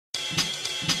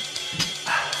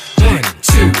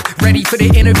Ready for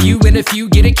the interview, and if you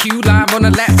get a cue live on a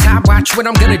laptop, watch what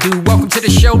I'm gonna do. Welcome to the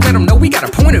show, let them know we got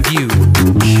a point of view.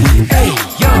 Hey,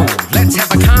 yo, let's have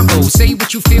a combo. Say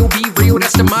what you feel, be real,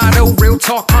 that's the motto. Real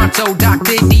talk, pronto,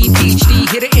 Dr. D, PhD,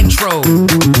 hit an intro.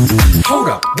 Hold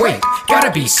up, wait,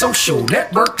 gotta be social.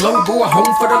 Network global, a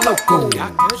home for the local.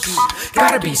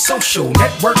 Gotta be social.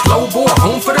 Network global, a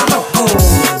home for the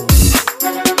local.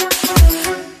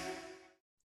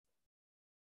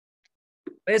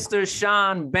 Mr.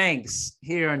 Sean Banks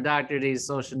here on Dr. D's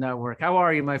Social Network. How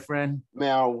are you, my friend?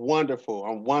 Man, I'm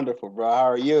wonderful, bro. How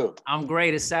are you? I'm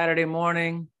great. It's Saturday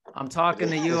morning. I'm talking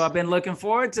to you. I've been looking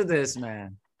forward to this,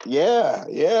 man. Yeah,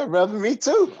 brother. Me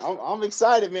too. I'm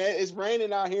excited, man. It's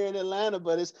raining out here in Atlanta,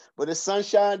 but it's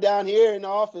sunshine down here in the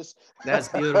office. That's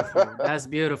beautiful. That's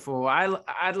beautiful.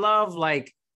 I love,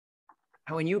 like,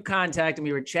 when you contacted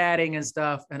me, we were chatting and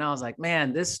stuff, and I was like,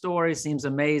 man, this story seems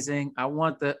amazing. I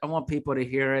want people to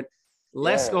hear it.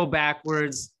 Let's go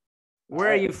backwards. Where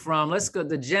are you from? Let's go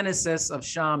the genesis of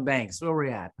Sean Banks. Where we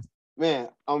at? Man,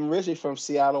 I'm originally from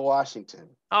Seattle, Washington.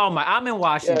 Oh my, I'm in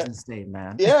Washington State,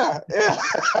 man. Yeah.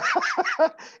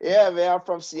 Yeah, man. I'm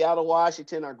from Seattle,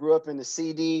 Washington. I grew up in the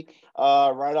CD,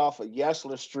 right off of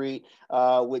Yesler Street,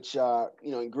 which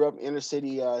grew up in inner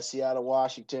city Seattle,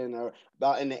 Washington,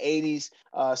 about in the 80s.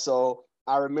 So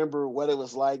I remember what it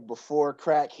was like before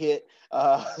crack hit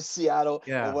Seattle,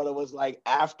 and what it was like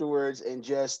afterwards, and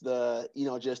just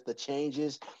the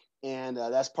changes. And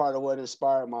that's part of what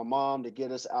inspired my mom to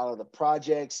get us out of the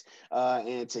projects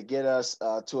and to get us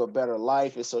to a better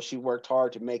life. And so she worked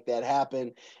hard to make that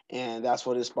happen. And that's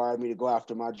what inspired me to go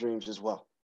after my dreams as well.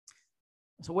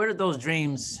 So what did those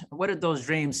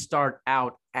dreams start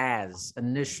out as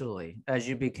initially, as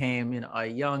you became, a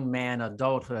young man,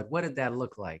 adulthood? What did that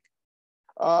look like?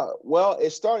 Well, it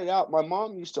started out, my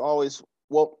mom used to always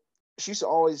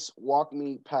walk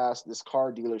me past this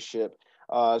car dealership.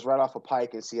 It's right off of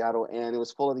Pike in Seattle, and it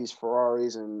was full of these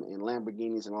Ferraris and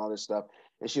Lamborghinis and all this stuff.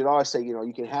 And she would always say,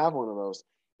 you can have one of those.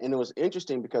 And it was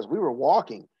interesting because we were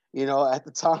walking, at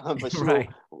the time, but she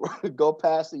would go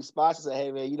past these spots and say,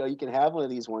 hey, man, you can have one of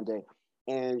these one day.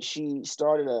 And she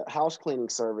started a house cleaning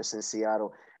service in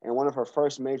Seattle. And one of her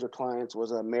first major clients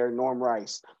was Mayor Norm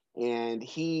Rice. And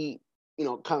he,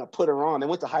 kind of put her on. They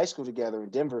went to high school together in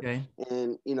Denver. Okay.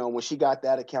 And, when she got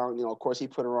that account, of course, he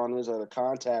put her on his other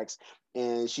contacts.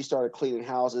 And she started cleaning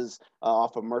houses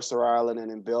off of Mercer Island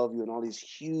and in Bellevue and all these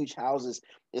huge houses.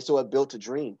 And so it built a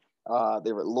dream.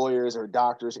 They were lawyers or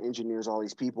doctors, engineers, all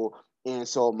these people. And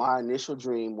so my initial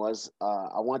dream was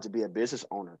I wanted to be a business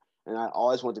owner. And I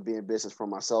always wanted to be in business for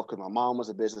myself because my mom was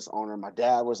a business owner. My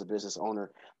dad was a business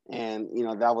owner. And,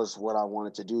 that was what I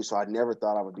wanted to do. So I never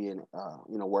thought I would be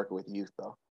working with youth,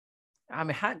 though. I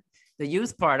mean, the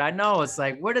youth part, I know it's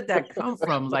like, where did that come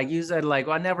from? Like you said,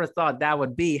 I never thought that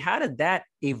would be. How did that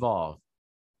evolve?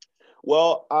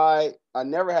 Well, I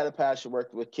never had a passion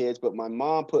working with kids, but my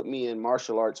mom put me in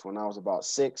martial arts when I was about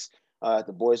 6 at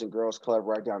the Boys and Girls Club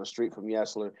right down the street from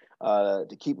Yesler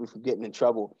to keep me from getting in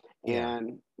trouble. Yeah.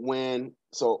 And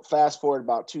so fast forward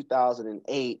about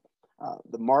 2008,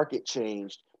 the market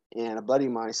changed, and a buddy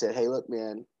of mine said, hey, look,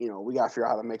 man, we got to figure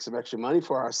out how to make some extra money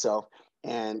for ourselves.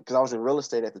 And because I was in real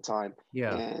estate at the time.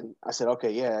 Yeah. And I said,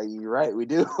 okay, yeah, you're right, we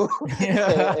do.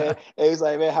 Yeah. and he's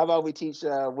like, man, how about we teach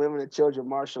women and children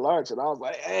martial arts? And I was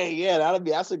like, hey, yeah,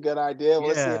 that's a good idea.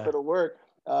 Let's see if it'll work.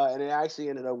 And it actually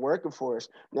ended up working for us.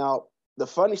 Now, the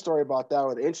funny story about that,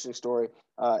 or the interesting story,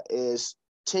 is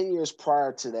 10 years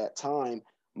prior to that time,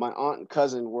 my aunt and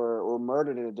cousin were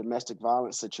murdered in a domestic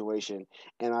violence situation.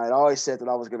 And I had always said that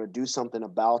I was going to do something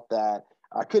about that.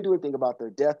 I couldn't do anything about their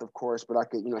death, of course, but I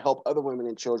could, help other women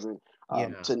and children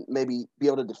to maybe be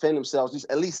able to defend themselves,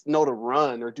 just at least know to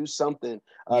run or do something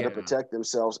to protect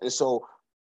themselves. And so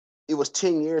it was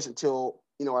 10 years until,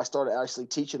 I started actually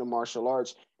teaching the martial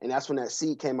arts. And that's when that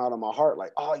seed came out of my heart,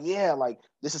 like, oh, yeah, like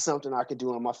this is something I could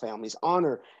do in my family's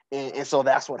honor. And so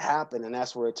that's what happened. And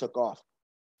that's where it took off.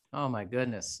 Oh my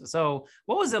goodness. So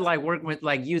what was it like working with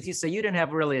youth? You say you didn't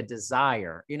have really a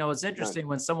desire. It's interesting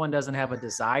when someone doesn't have a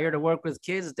desire to work with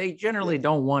kids, they generally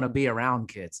don't want to be around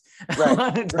kids.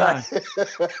 Right.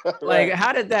 Right.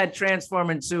 How did that transform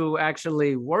into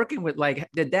actually working with,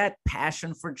 did that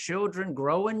passion for children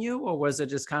grow in you, or was it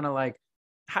just kind of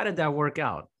how did that work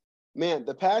out? Man,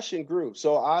 the passion grew.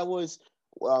 So I was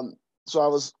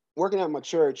working at my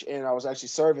church, and I was actually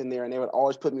serving there, and they would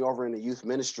always put me over in the youth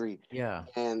ministry. Yeah.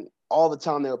 And all the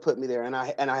time they would put me there, and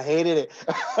I hated it.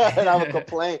 And I would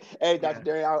complain. Hey, Dr.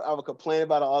 Derry, I would complain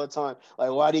about it all the time.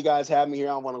 Like, why do you guys have me here?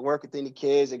 I don't want to work with any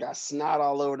kids. They got snot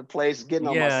all over the place, getting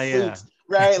on my suits.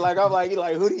 right? Like I'm like, you're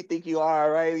like, who do you think you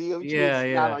are, right? You Yeah, not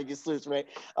yeah. on your suits, right?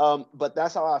 But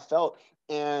that's how I felt.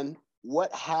 And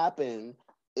what happened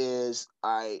is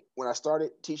when I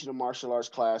started teaching the martial arts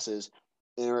classes,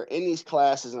 and we were in these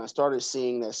classes, and I started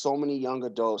seeing that so many young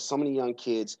adults, so many young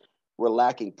kids were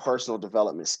lacking personal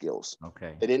development skills.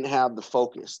 Okay. They didn't have the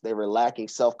focus. They were lacking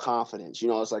self-confidence. You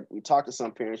know, it's like we talk to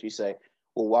some parents, you say,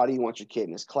 well, why do you want your kid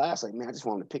in this class? Like, man, I just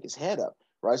want him to pick his head up.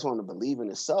 Right? I just want him to believe in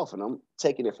himself. And I'm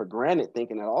taking it for granted,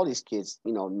 thinking that all these kids,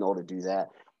 know to do that.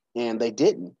 And they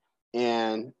didn't.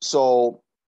 And so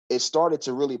it started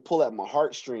to really pull at my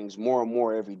heartstrings more and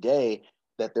more every day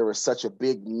that there was such a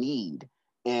big need.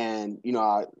 And,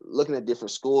 looking at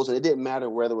different schools, and it didn't matter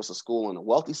whether it was a school on the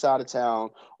wealthy side of town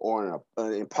or in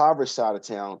an impoverished side of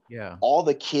town. Yeah. All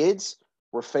the kids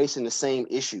were facing the same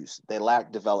issues. They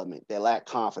lacked development. They lacked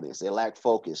confidence. They lacked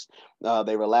focus.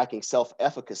 They were lacking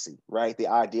self-efficacy, right? The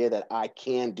idea that I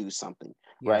can do something,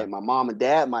 right? My mom and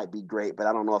dad might be great, but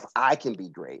I don't know if I can be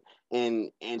great.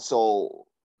 And so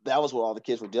that was what all the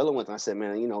kids were dealing with. And I said,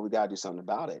 man, we got to do something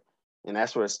about it. And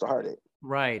that's where it started.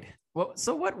 Right. Well,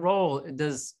 so what role it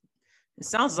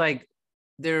sounds like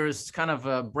there's kind of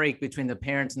a break between the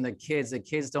parents and the kids. The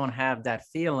kids don't have that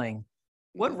feeling.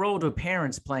 What role do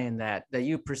parents play in that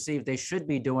you perceive they should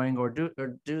be doing, or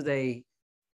do they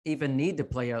even need to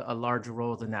play a larger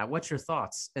role than that? What's your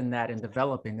thoughts in that, in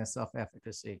developing the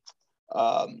self-efficacy?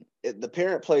 The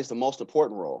parent plays the most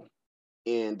important role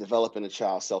in developing a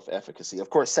child's self-efficacy. Of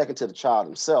course, second to the child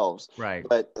themselves. Right.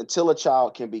 But until a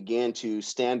child can begin to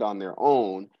stand on their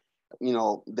own,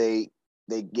 they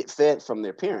get fed from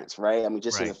their parents, right? I mean,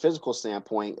 just Right. as a physical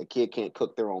standpoint, a kid can't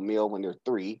cook their own meal when they're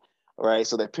 3, right?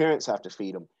 So their parents have to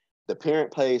feed them. The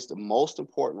parent plays the most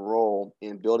important role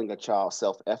in building a child's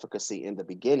self-efficacy in the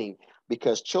beginning,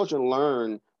 because children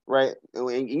learn, right?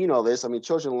 And you know this, I mean,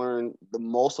 children learn the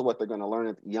most of what they're going to learn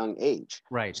at a young age.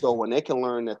 Right. So when they can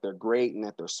learn that they're great and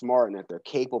that they're smart and that they're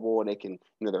capable and they can,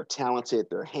 they're talented,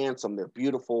 they're handsome, they're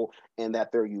beautiful, and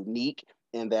that they're unique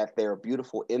and that they're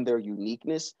beautiful in their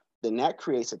uniqueness, then that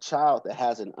creates a child that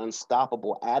has an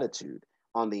unstoppable attitude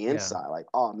on the inside. Like,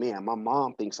 oh man, my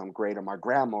mom thinks I'm great, or my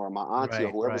grandma or my auntie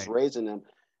or whoever's raising them,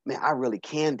 man, I really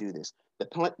can do this.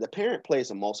 The parent plays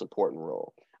the most important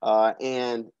role.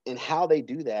 And how they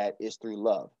do that is through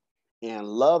love. And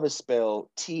love is spelled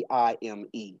Time,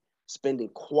 spending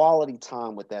quality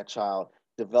time with that child,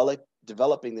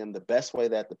 developing them the best way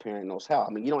that the parent knows how. I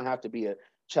mean, you don't have to be a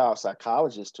child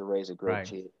psychologist to raise a great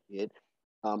kid.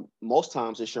 Most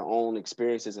times it's your own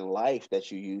experiences in life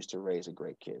that you use to raise a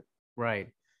great kid. Right.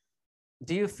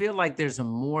 Do you feel like there's a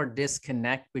more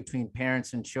disconnect between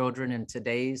parents and children in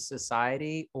today's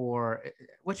society, or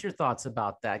what's your thoughts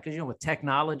about that? Because, with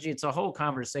technology, it's a whole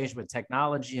conversation with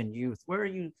technology and youth. Where are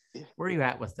you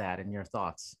at with that in your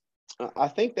thoughts? I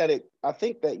think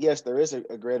that yes, there is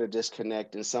a greater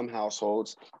disconnect in some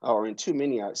households, or in too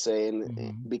many, I'd say,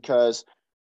 and because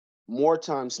more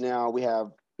times now we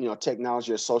have,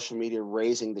 technology or social media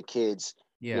raising the kids.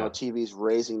 TV's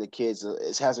raising the kids.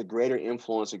 It has a greater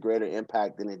influence, a greater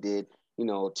impact than it did,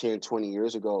 10, 20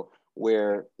 years ago,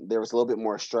 where there was a little bit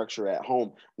more structure at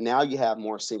home. Now you have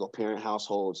more single parent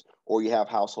households, or you have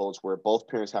households where both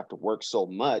parents have to work so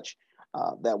much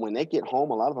that when they get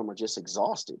home, a lot of them are just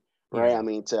exhausted, right? Yeah. I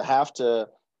mean, to have to,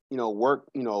 work,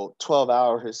 12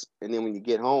 hours, and then when you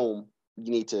get home, you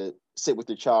need to sit with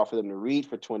your child for them to read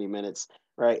for 20 minutes,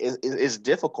 right? It's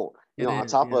difficult, on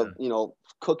top of,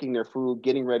 cooking their food,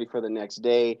 getting ready for the next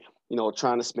day,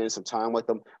 trying to spend some time with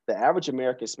them. The average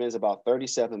American spends about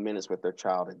 37 minutes with their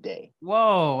child a day.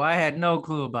 Whoa, I had no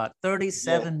clue about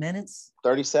 37 minutes.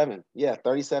 37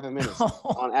 minutes.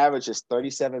 On average, it's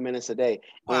 37 minutes a day.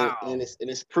 Wow. And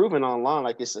it's proven online,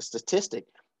 like it's a statistic,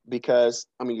 because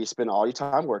I mean, you spend all your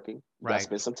time working, you gotta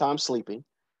spend some time sleeping,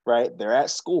 right? They're at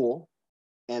school.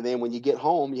 And then when you get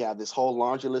home, you have this whole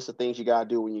laundry list of things you got to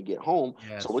do when you get home.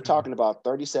 So we're talking about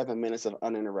 37 minutes of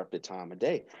uninterrupted time a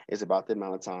day is about the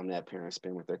amount of time that parents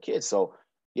spend with their kids. So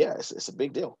yeah, it's a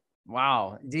big deal.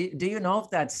 Wow. Do you know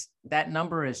if that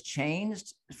number has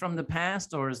changed from the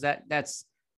past, or is that's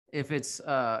if it's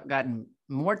gotten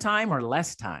more time or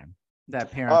less time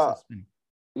that parents have spent?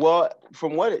 Well,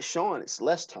 from what it's showing, it's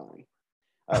less time.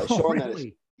 It's showing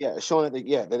really? it's showing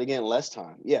that again, less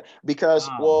time. Yeah, because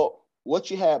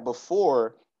what you had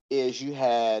before is you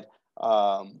had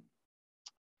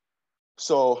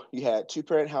so you had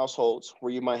 2-parent households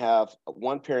where you might have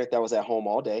one parent that was at home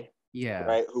all day,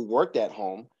 right, who worked at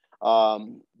home.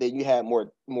 Then you had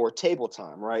more table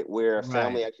time, right, where a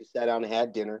family actually sat down and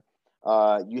had dinner.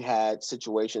 You had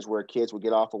situations where kids would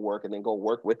get off of work and then go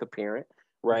work with the parent,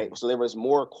 right? So there was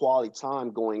more quality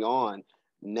time going on.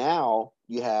 Now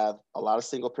you have a lot of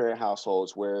single parent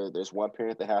households where there's one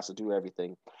parent that has to do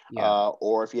everything. Yeah.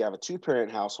 Or if you have a two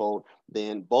parent household,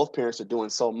 then both parents are doing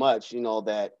so much,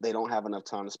 that they don't have enough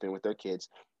time to spend with their kids.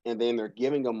 And then they're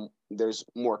giving them, there's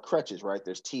more crutches, right?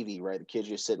 There's TV, right? The kids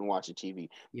just sitting watching TV.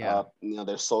 Yeah.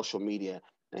 There's social media.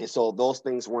 And so those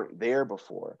things weren't there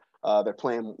before.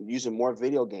 They're using more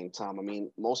video game time. I mean,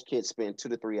 most kids spend 2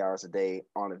 to 3 hours a day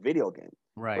on a video game,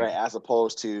 Right. right? As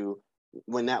opposed to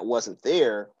when that wasn't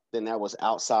there, then that was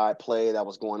outside play, that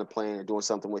was going to play and doing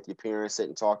something with your parents,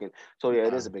 sitting talking. So yeah,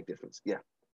 it is a big difference. Yeah.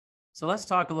 So let's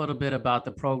talk a little bit about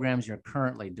the programs you're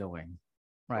currently doing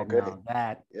right now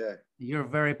that you're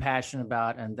very passionate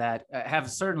about and that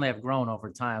certainly have grown over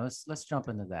time. Let's jump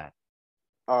into that.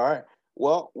 All right.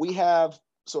 Well,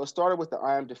 so it started with the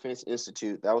I Am Defense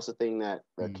Institute. That was the thing that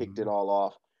kicked it all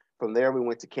off. From there, we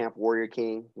went to Camp Warrior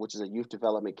King, which is a youth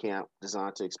development camp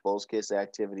designed to expose kids to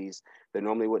activities they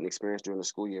normally wouldn't experience during the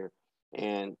school year.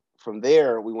 And from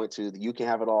there, we went to the You Can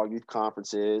Have It All youth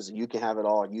conferences, You Can Have It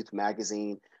All youth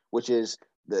magazine, which is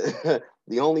the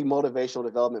the only motivational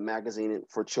development magazine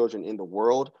for children in the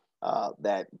world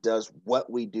that does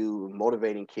what we do,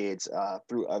 motivating kids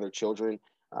through other children.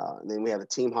 And then we have the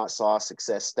Team Hot Sauce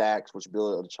Success Stacks, which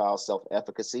build a child's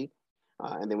self-efficacy.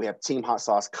 And then we have Team Hot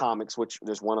Sauce Comics, which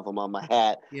there's one of them on my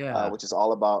hat, which is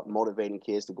all about motivating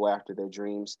kids to go after their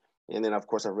dreams. And then, of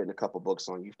course, I've written a couple books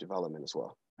on youth development as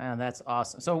well. Man, that's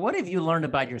awesome. So what have you learned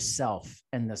about yourself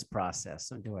in this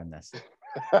process of doing this?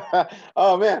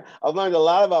 Oh, man, I've learned a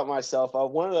lot about myself.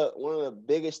 One of the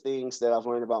biggest things that I've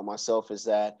learned about myself is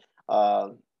that I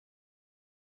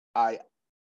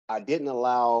didn't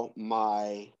allow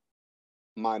my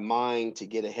mind to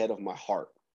get ahead of my heart.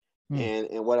 And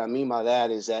what I mean by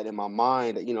that is that in my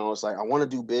mind, it's like I want to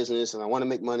do business and I want to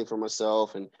make money for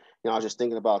myself. And, I was just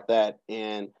thinking about that.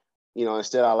 And,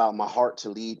 instead I allowed my heart to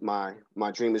lead my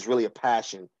dream. Is really a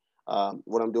passion.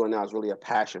 What I'm doing now is really a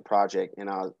passion project. And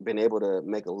I've been able to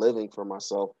make a living for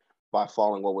myself by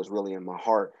following what was really in my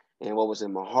heart. And what was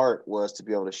in my heart was to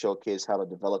be able to show kids how to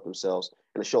develop themselves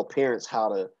and to show parents how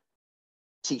to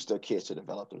teach their kids to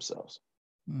develop themselves.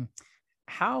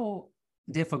 How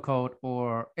difficult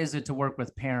or is it to work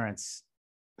with parents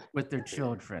with their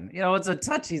children? It's a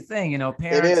touchy thing.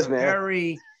 Parents are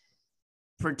very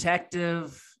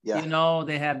protective. They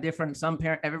have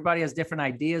everybody has different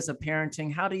ideas of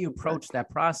parenting. How do you approach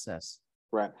that process?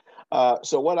 Right.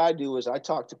 So what I do is I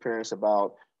talk to parents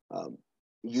about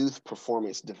youth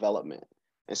performance development.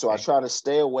 And so I try to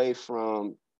stay away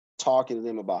from talking to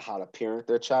them about how to parent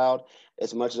their child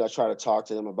as much as I try to talk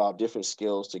to them about different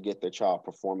skills to get their child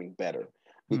performing better,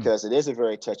 because it is a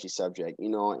very touchy subject,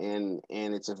 and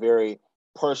it's a very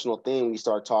personal thing when you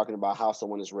start talking about how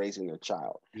someone is raising their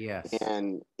child. Yes.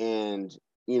 And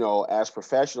as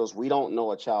professionals, we don't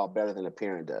know a child better than a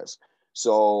parent does.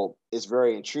 So it's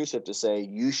very intrusive to say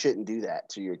you shouldn't do that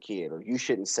to your kid, or you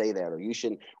shouldn't say that, or you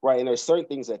shouldn't, right? And there's certain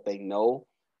things that they know,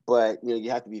 but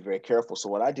you have to be very careful. So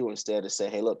what I do instead is say,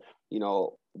 hey, look,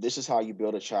 this is how you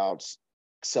build a child's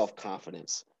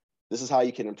self-confidence. This is how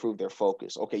you can improve their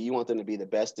focus. Okay, you want them to be the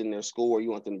best in their school, or you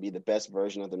want them to be the best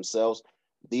version of themselves.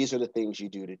 These are the things you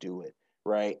do to do it,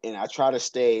 right? And I try to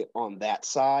stay on that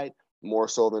side more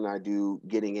so than I do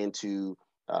getting into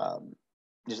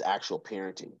just actual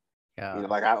parenting. Yeah.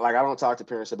 Like I don't talk to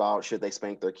parents about should they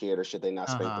spank their kid or should they not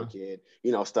spank their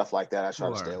kid, stuff like that. I try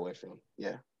to stay away from.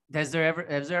 Yeah. Has there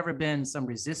ever been some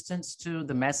resistance to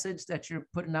the message that you're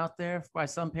putting out there by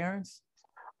some parents?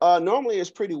 Normally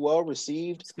it's pretty well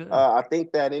received. I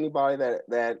think that anybody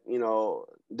that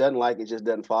doesn't like it just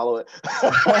doesn't follow it.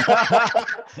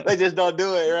 They just don't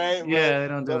do it, right? Yeah, they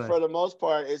don't do it. But for the most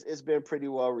part, it's been pretty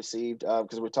well received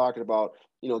because we're talking about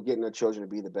getting their children to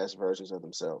be the best versions of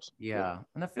themselves. Yeah,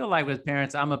 and I feel like with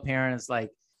parents, I'm a parent. It's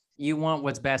like you want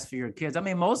what's best for your kids. I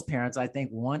mean, most parents, I think,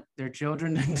 want their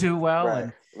children to do well,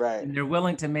 and they're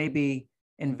willing to maybe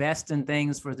invest in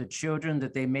things for the children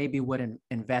that they maybe wouldn't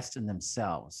invest in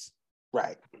themselves.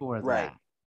 Right. For that.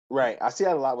 Right. I see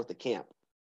that a lot with the camp.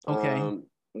 Okay.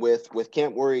 With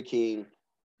Camp Warrior King,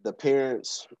 the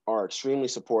parents are extremely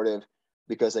supportive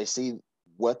because they see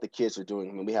what the kids are doing.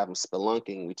 I mean, we have them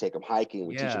spelunking, we take them hiking,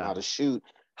 we teach them how to shoot,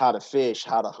 how to fish,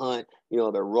 how to hunt.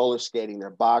 They're roller skating,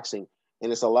 they're boxing,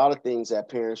 and it's a lot of things that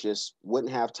parents just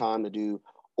wouldn't have time to do,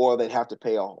 or they'd have to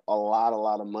pay a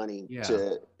lot of money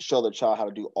to show their child how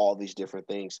to do all these different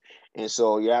things. And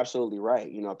so you're absolutely right.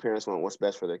 Parents want what's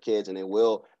best for their kids, and they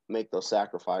will make those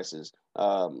sacrifices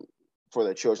for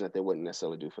their children that they wouldn't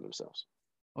necessarily do for themselves.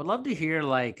 I'd love to hear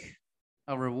like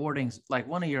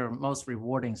one of your most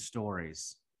rewarding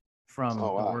stories from the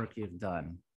work you've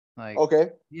done. Like,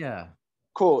 okay. Yeah.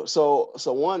 Cool. So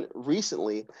one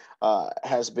recently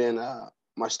has been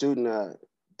my student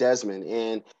Desmond,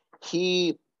 and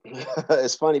he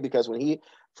it's funny because when he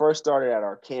first started at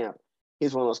our camp,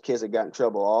 he's one of those kids that got in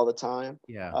trouble all the time.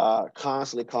 Yeah.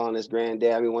 Constantly calling his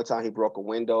granddad. I mean, one time he broke a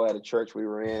window at a church we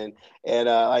were in, and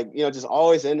like just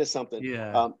always into something.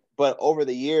 Yeah. But over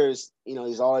the years,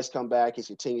 he's always come back. He's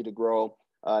continued to grow.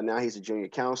 Now he's a junior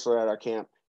counselor at our camp,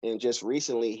 and just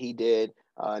recently he did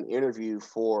an interview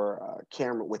for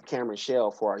Cameron Shell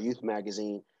for our youth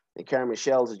magazine. And Cameron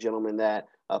Shell is a gentleman that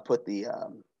put the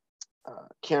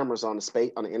cameras on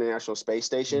the International Space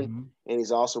Station, Mm-hmm. and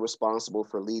he's also responsible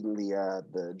for leading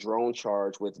the drone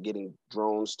charge with getting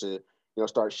drones to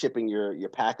start shipping your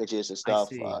packages and stuff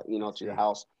to your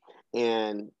house.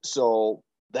 And so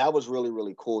that was really,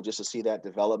 really cool just to see that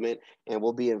development. And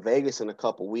we'll be in Vegas in a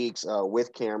couple weeks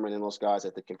with Cameron and those guys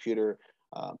at the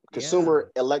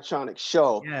Consumer Electronics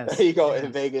Show. Yes. There you go, in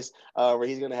Vegas, where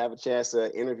he's going to have a chance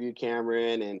to interview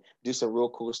Cameron and do some real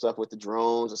cool stuff with the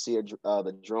drones and see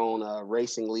the drone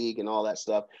racing league and all that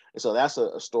stuff. And so that's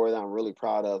a story that I'm really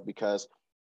proud of, because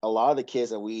a lot of the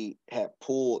kids that we had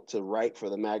pulled to write for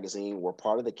the magazine were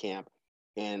part of the camp,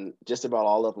 and just about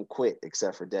all of them quit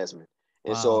except for Desmond.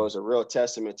 And so it was a real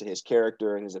testament to his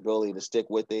character and his ability to stick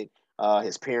with it.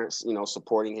 His parents,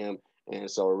 supporting him. And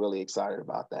so we're really excited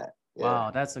about that. Yeah.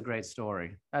 Wow, that's a great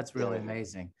story. That's really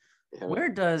amazing. Yeah. Where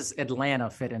does Atlanta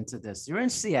fit into this? You're in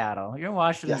Seattle. You're in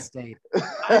Washington State.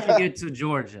 How did you get to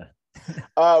Georgia?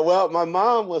 Well, my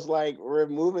mom was like, "We're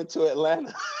moving to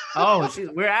Atlanta." Oh,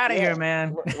 we're out of here,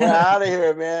 man. We're out of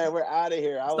here, man. We're out of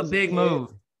here. It's a big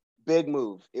move. Big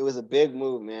move. It was a big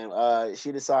move, man.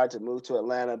 She decided to move to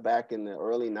Atlanta back in the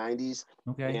early 90s.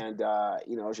 Okay. And, it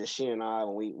was just she and I,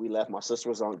 when we left. My sister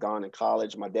was gone in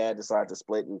college. My dad decided to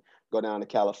split and go down to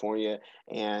California.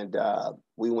 And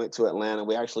we went to Atlanta.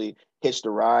 We actually hitched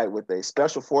a ride with a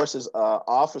Special Forces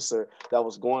officer that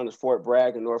was going to Fort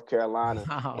Bragg in North Carolina.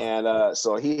 Wow. And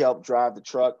so he helped drive the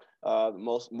truck.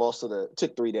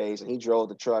 Took 3 days, and he drove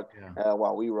the truck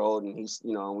while we rode, and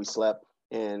and we slept.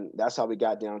 And that's how we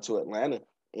got down to Atlanta.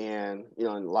 And,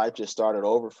 and life just started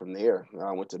over from there.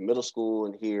 I went to middle school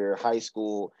and here, high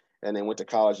school, and then went to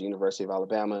college at University of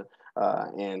Alabama.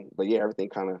 Everything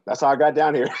that's how I got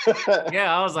down here.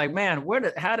 Yeah, I was like, man,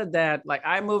 how did that, like,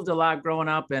 I moved a lot growing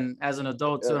up and as an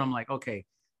adult too. And I'm like, okay,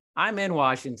 I'm in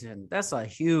Washington. That's a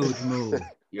huge move.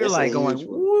 You're like going,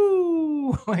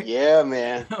 woo. Yeah,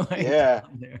 man. Yeah.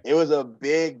 It was a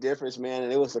big difference, man.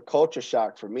 And it was a culture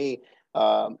shock for me.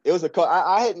 It was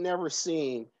I had never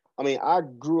seen. I mean, I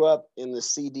grew up in the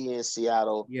CD in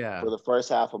Seattle for the first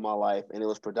half of my life, and it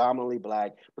was predominantly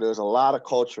Black, but there was a lot of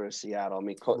culture in Seattle. I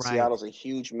mean, Seattle's a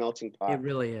huge melting pot. It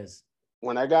really is.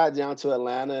 When I got down to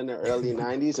Atlanta in the early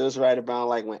 90s, it was right about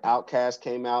like when Outkast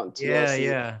came out and TLC.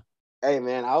 Yeah. Hey,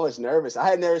 man, I was nervous. I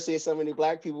had never seen so many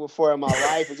Black people before in my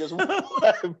life. It just one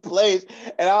place.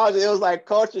 And it was like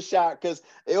culture shock, because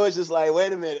it was just like,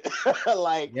 wait a minute. In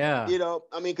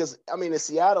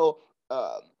Seattle,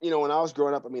 when I was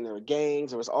growing up, there were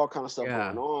gangs. There was all kind of stuff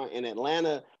going on. In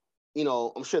Atlanta,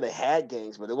 I'm sure they had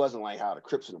gangs, but it wasn't like how the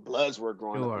Crips and the Bloods were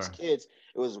growing up as kids.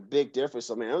 It was a big difference.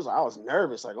 So, I was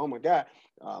nervous, like, oh, my God.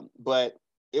 But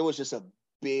it was just a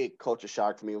big culture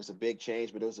shock for me. It was a big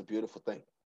change, but it was a beautiful thing.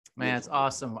 Man, it's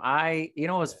awesome.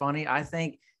 What's funny? I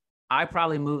think I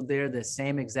probably moved there the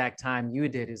same exact time you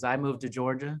did. Is I moved to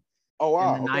Georgia. Oh,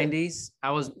 wow. In the 90s.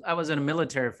 I was in a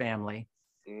military family.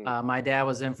 My dad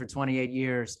was in for 28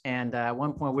 years. And at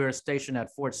one point we were stationed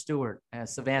at Fort Stewart in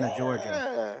Savannah,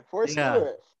 Georgia. Fort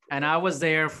Stewart. And I was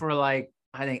there for I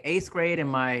think 8th grade and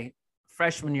my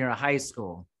freshman year of high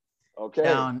school. Okay.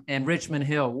 Down in Richmond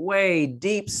Hill, way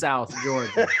deep South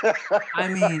Georgia.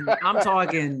 I'm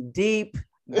talking deep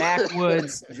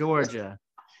backwoods Georgia.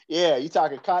 Yeah, you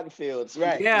talking cotton fields,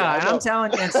 right? Yeah, and I'm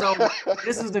telling you, and so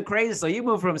this is the crazy. So you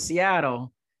moved from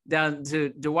Seattle down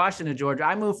to Washington, Georgia.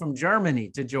 I moved from Germany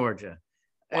to Georgia.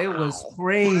 Wow. It was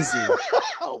crazy.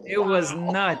 Wow. It was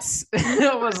nuts.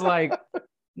 It was like,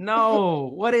 no,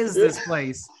 what is this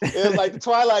place? It was like the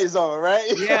Twilight Zone,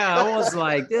 right? Yeah, I was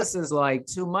like, this is like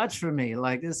too much for me.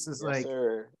 Like, this is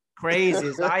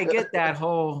crazy. So I get that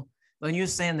whole, when you're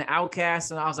saying the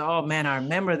Outkast, and I was like, oh man, I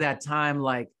remember that time,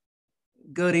 like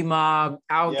Goody Mob,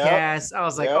 Outkast. I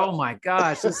was like, oh my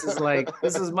gosh, this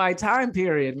is my time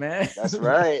period, man. That's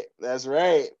right.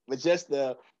 But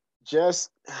just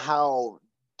how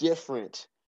different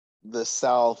the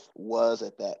South was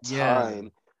at that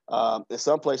time. In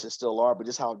some places still are, but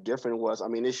just how different it was.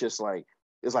 It's just like,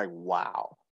 it's like,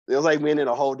 wow. It was like being in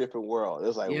a whole different world. It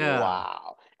was like,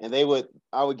 wow. And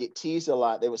I would get teased a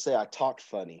lot. They would say I talked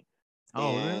funny.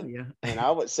 Oh, really? Yeah. And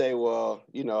I would say, well,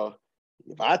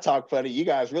 If I talk funny, you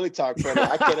guys really talk funny.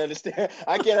 I can't understand.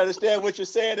 I can't understand what you're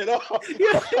saying at all.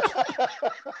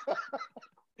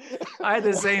 I had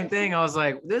the same thing. I was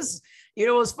like, this,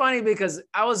 it was funny because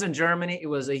I was in Germany. It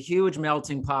was a huge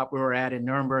melting pot we were at in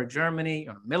Nuremberg, Germany,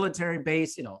 a military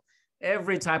base,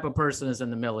 every type of person is in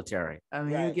the military. I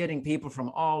mean, you're getting people from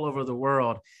all over the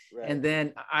world. Right. And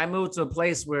then I moved to a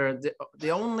place where the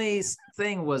only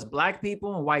thing was Black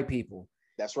people and white people.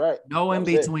 That's right. No in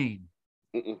between.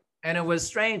 And it was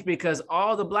strange because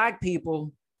all the Black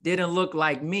people didn't look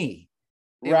like me.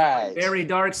 They were very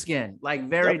dark skinned,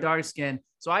 dark skinned.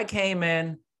 So I came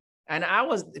in and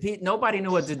nobody knew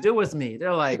what to do with me.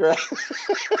 They're like, who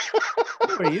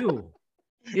are you?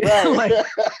 Like,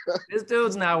 this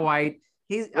dude's not white.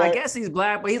 I guess he's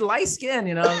Black, but he's light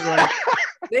skinned, Like,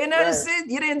 they never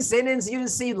you didn't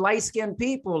see light skinned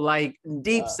people like in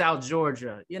deep South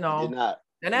Georgia, Did not.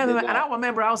 And I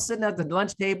remember I was sitting at the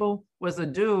lunch table with a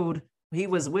dude. He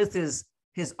was with his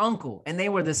uncle, and they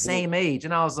were the same age.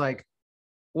 And I was like,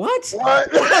 what?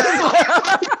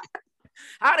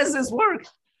 How does this work?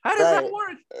 How does that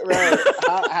work?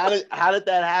 How did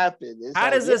that happen? How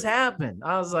does this happen?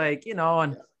 I was like,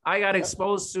 and I got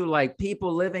exposed to like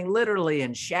people living literally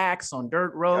in shacks on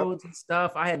dirt roads and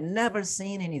stuff. I had never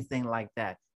seen anything like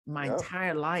that in my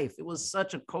entire life. It was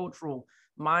such a cultural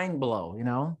mind blow,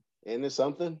 Isn't it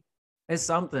something? It's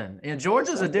something. And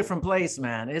Georgia's a different place,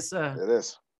 man. It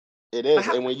is.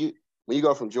 And when you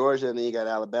go from Georgia and then you got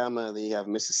Alabama and then you have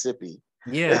Mississippi.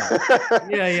 Yeah.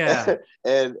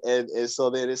 And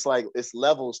so then it's like it's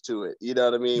levels to it. You know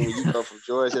what I mean? When you go from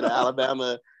Georgia to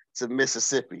Alabama to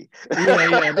Mississippi. We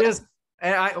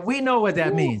know what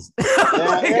that means.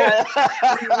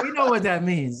 We know what that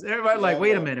means. Everybody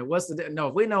wait a minute, what's the no?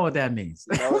 We know what that means.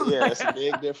 It's a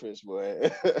big difference,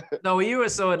 boy. No,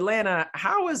 Atlanta.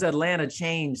 How has Atlanta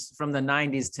changed from the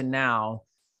 90s to now?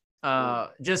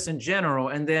 Just in general,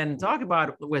 and then talk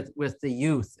about with the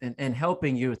youth and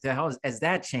helping youth. How has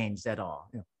that changed at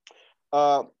all?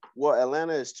 Well,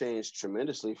 Atlanta has changed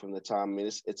tremendously from the time. I mean,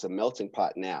 it's a melting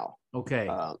pot now. Okay.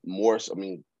 More,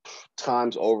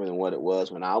 times over than what it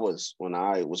was when I was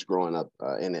growing up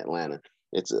in Atlanta.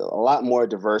 It's a lot more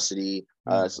diversity.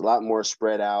 It's a lot more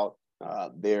spread out.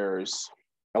 There's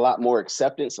a lot more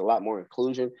acceptance, a lot more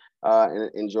inclusion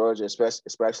in Georgia,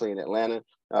 especially in Atlanta.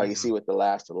 You see with the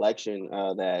last election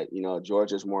that,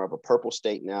 Georgia is more of a purple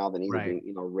state now than even,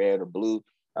 red or blue,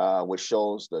 which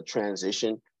shows the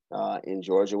transition in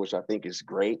Georgia, which I think is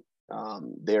great.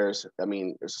 There's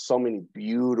so many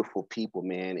beautiful people,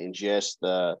 man, and just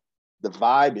the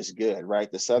vibe is good,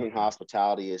 right? The Southern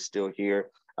hospitality is still here.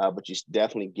 But you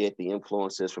definitely get the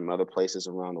influences from other places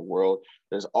around the world.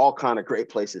 There's all kind of great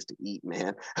places to eat,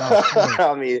 man.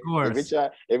 I mean,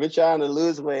 if you're trying to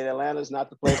lose weight, Atlanta's not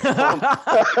the place to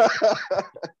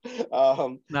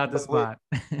come. Not the spot.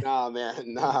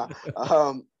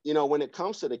 When it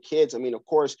comes to the kids, of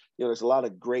course, there's a lot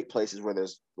of great places where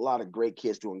there's a lot of great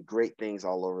kids doing great things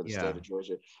all over the state of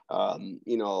Georgia.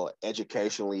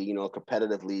 Educationally,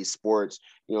 competitively, sports,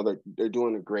 they're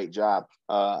doing a great job.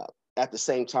 At the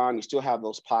same time, you still have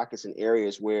those pockets and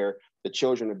areas where the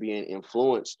children are being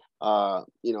influenced,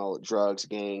 drugs,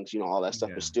 gangs, all that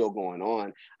stuff is still going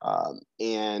on.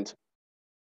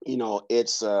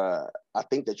 It's, I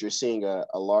think that you're seeing a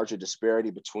larger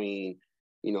disparity between,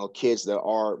 kids that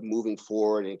are moving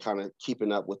forward and kind of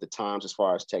keeping up with the times as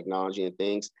far as technology and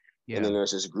things. Yeah. And then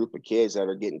there's this group of kids that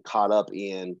are getting caught up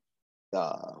in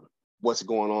what's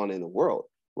going on in the world.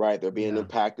 Right. They're being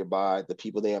impacted by the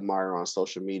people they admire on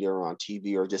social media or on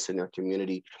TV or just in their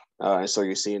community. And so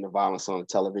you're seeing the violence on the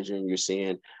television. You're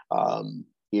seeing,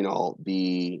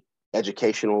 the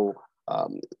educational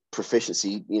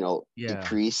proficiency,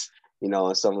 decrease,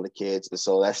 in some of the kids. And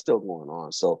so that's still going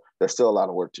on. So there's still a lot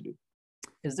of work to do.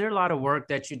 Is there a lot of work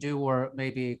that you do or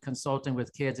maybe consulting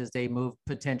with kids as they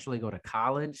potentially go to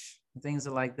college, things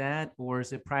like that? Or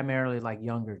is it primarily like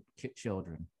younger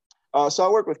children? So I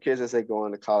work with kids as they go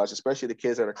into college, especially the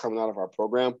kids that are coming out of our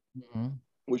program. Mm-hmm.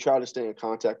 We try to stay in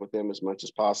contact with them as much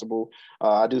as possible.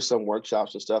 I do some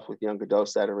workshops and stuff with young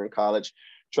adults that are in college,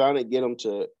 trying to get them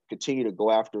to continue to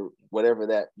go after whatever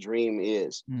that dream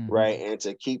is, right? And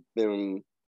to keep them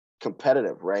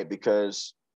competitive, right?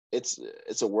 Because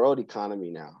it's a world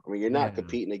economy now. I mean, you're not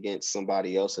competing against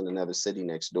somebody else in another city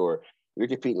next door. You're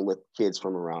competing with kids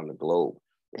from around the globe.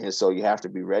 And so you have to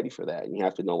be ready for that. And you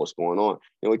have to know what's going on.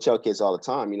 And we tell kids all the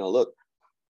time, look,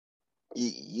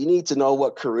 you need to know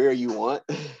what career you want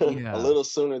a little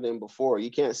sooner than before. You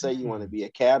can't say you want to be a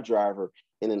cab driver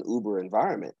in an Uber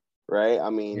environment, right? I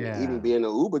mean, even being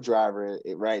an Uber driver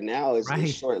right now is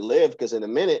short-lived because in a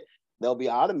minute, they'll be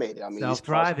automated. I mean,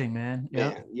 self-driving, man.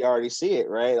 Man, you already see it,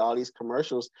 right? All these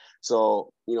commercials.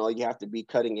 So, you have to be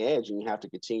cutting edge, and you have to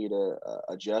continue to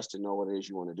adjust and know what it is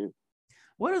you want to do.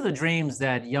 What are the dreams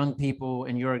that young people,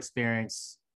 in your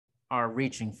experience, are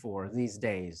reaching for these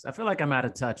days? I feel like I'm out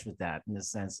of touch with that, in the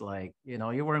sense, like,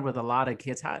 you're working with a lot of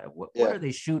kids. What are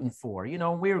they shooting for?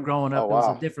 When we were growing up, it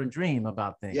was a different dream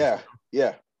about things.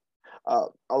 Yeah.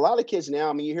 A lot of kids now,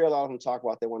 I mean, you hear a lot of them talk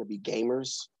about they want to be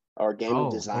gamers or gaming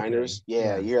designers. Okay.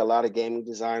 Yeah, you hear a lot of gaming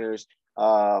designers. A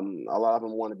lot of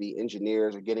them want to be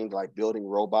engineers or getting to like building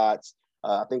robots.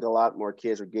 I think a lot more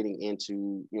kids are getting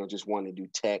into, just wanting to do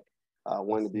tech,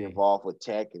 wanting to be involved with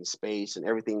tech and space and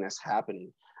everything that's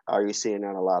happening. You're seeing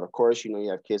that a lot. Of course, you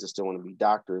have kids that still want to be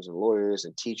doctors and lawyers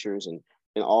and teachers and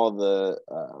all the,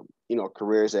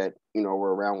 careers that,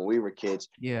 were around when we were kids.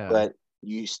 Yeah. But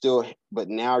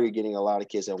now you're getting a lot of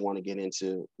kids that want to get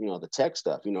into, the tech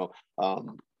stuff.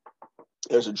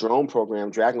 There's a drone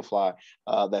program, Dragonfly,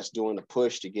 that's doing a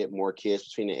push to get more kids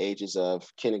between the ages of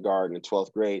kindergarten and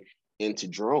 12th grade into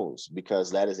drones,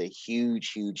 because that is a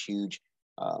huge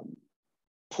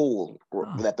pool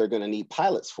that they're going to need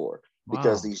pilots for.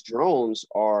 Because these drones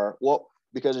are,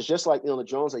 because it's just like, the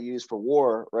drones they use for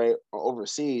war, right? Or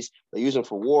overseas, they use them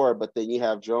for war, but then you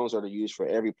have drones that are used for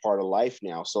every part of life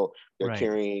now. So they're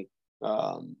carrying,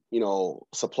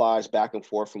 supplies back and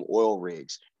forth from oil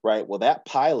rigs, right? Well, that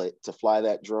pilot to fly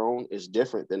that drone is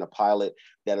different than a pilot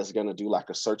that is going to do like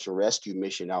a search and rescue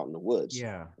mission out in the woods.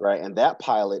 Yeah. Right. And that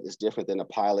pilot is different than a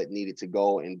pilot needed to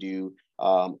go and do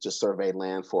to survey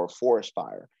land for a forest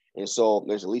fire. And so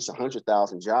there's at least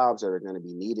 100,000 jobs that are going to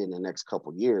be needed in the next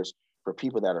couple of years for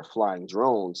people that are flying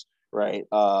drones, right?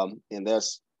 And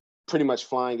that's pretty much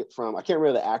flying it from, I can't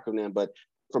remember the acronym, but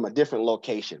from a different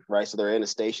location, right? So they're in a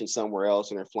station somewhere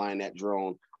else and they're flying that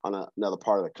drone on another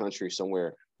part of the country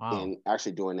somewhere and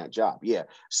actually doing that job. Yeah.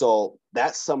 So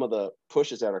that's some of the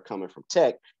pushes that are coming from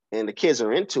tech, and the kids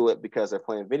are into it because they're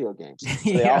playing video games.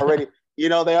 So they already,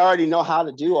 they already know how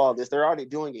to do all this. They're already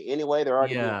doing it anyway. They're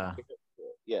already doing it.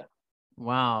 Yeah.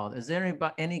 Wow. Is there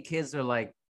any kids that are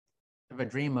like have a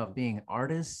dream of being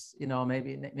artists?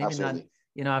 Maybe Absolutely.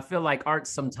 not. I feel like art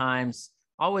sometimes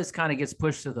always kind of gets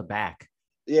pushed to the back.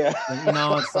 Yeah.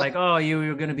 It's like, oh,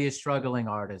 you're going to be a struggling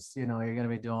artist. You're going to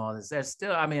be doing all this. There's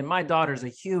still, I mean, my daughter's a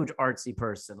huge artsy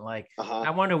person. Like, I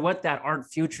wonder what that art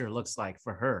future looks like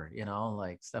for her,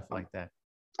 like stuff like that.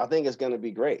 I think it's going to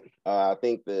be great. I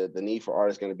think the need for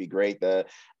art is going to be great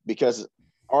because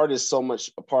art is so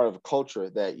much a part of a culture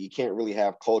that you can't really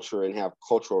have culture and have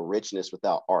cultural richness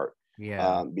without art.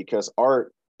 Yeah. Because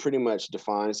art pretty much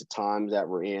defines the times that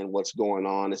we're in, what's going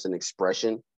on. It's an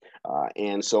expression.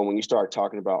 And so when you start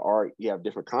talking about art, you have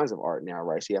different kinds of art now,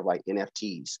 right? So you have like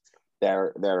NFTs that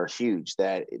are huge,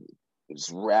 that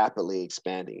is rapidly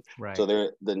expanding. Right. So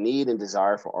the need and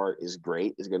desire for art is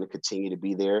great, is going to continue to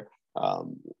be there.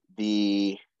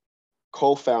 The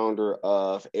co-founder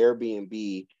of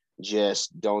Airbnb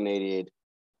just donated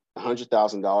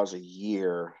 $100,000 a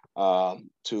year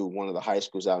to one of the high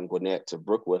schools out in Gwinnett, to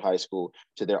Brookwood High School,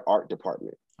 to their art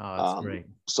department. Oh, that's great.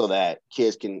 So that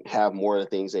kids can have more of the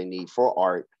things they need for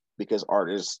art, because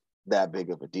art is that big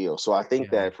of a deal. So I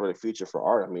think that for the future for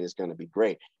art, I mean, it's going to be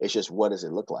great. It's just, what does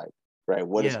it look like, right?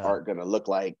 What is art going to look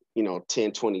like,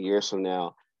 10, 20 years from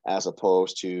now, as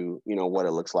opposed to, what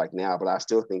it looks like now. But I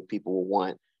still think people will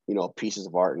want, pieces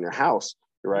of art in their house,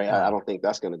 right? I don't think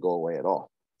that's going to go away at all.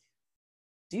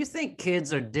 Do you think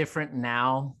kids are different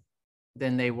now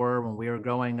than they were when we were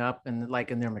growing up, and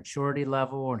like in their maturity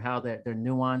level and how their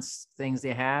nuanced things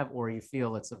they have, or you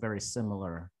feel it's a very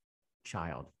similar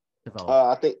child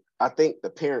development? I think the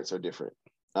parents are different.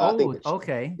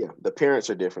 Okay. Yeah, the parents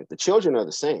are different. The children are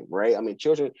the same, right? I mean,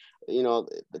 children,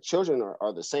 the children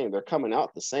are the same. They're coming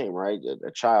out the same, right?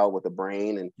 A child with a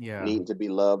brain and needing to be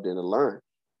loved and to learn.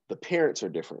 The parents are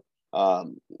different.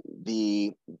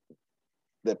 The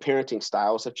parenting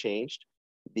styles have changed.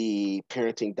 The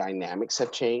parenting dynamics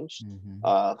have changed.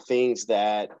 Things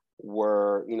that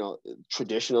were,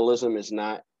 traditionalism is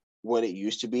not what it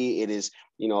used to be. It is,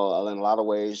 in a lot of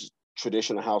ways,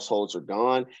 traditional households are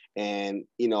gone, and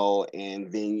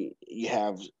and then you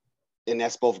have, and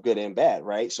that's both good and bad,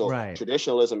 right? So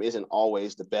traditionalism isn't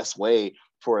always the best way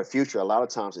for a future. A lot of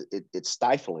times it's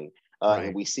stifling,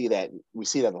 and we see that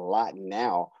a lot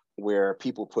now, where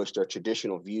people push their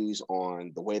traditional views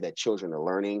on the way that children are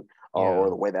learning, or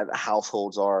the way that the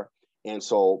households are. And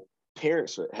so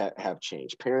parents have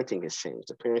changed. Parenting has changed.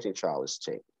 The parenting child has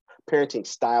changed. Parenting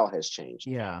style has changed.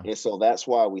 Yeah. And so that's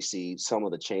why we see some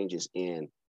of the changes in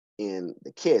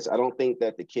the kids. I don't think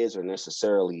that the kids are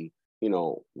necessarily,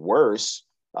 worse.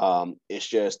 It's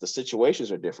just the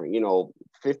situations are different.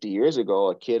 50 years ago,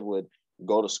 a kid would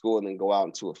go to school and then go out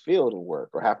into a field and work,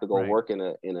 or have to go work in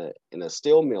a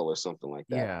steel mill or something like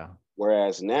that. Yeah.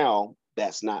 Whereas now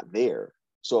that's not there.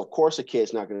 So of course a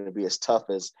kid's not going to be as tough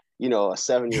as a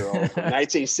 7-year-old from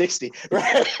 1960,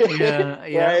 right? Yeah,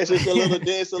 yeah. Right.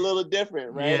 It's a little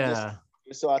different, right? Yeah.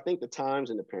 So I think the times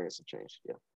and the parents have changed.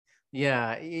 Yeah.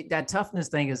 Yeah, that toughness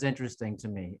thing is interesting to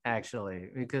me, actually,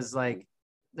 because like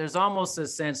there's almost a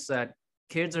sense that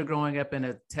kids are growing up in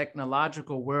a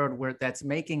technological world where that's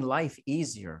making life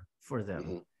easier for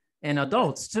them, and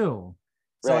adults too.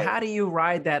 So how do you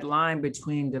ride that line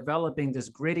between developing this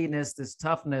grittiness, this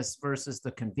toughness versus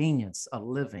the convenience of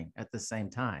living at the same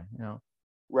time,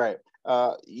 Right.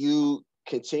 You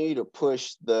continue to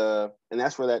push and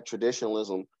that's where that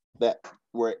traditionalism,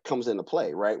 where it comes into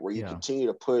play, right? Where you continue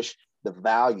to push the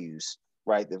values,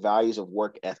 right? The values of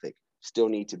work ethic still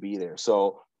need to be there.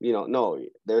 So, no,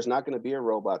 there's not going to be a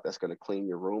robot that's going to clean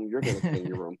your room. You're going to clean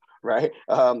your room, right?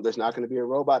 There's not going to be a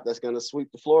robot that's going to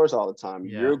sweep the floors all the time.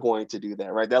 Yeah. You're going to do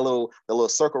that, right? The little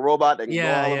circle robot that can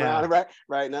go all around, right?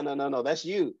 Right? No. That's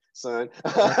you, son.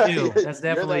 That's you. That's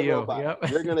definitely you. Yep.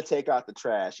 You're going to take out the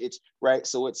trash. It's right.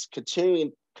 So it's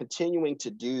continuing to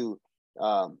do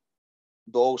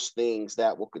those things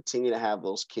that will continue to have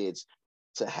those kids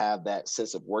to have that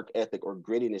sense of work ethic or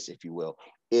grittiness, if you will.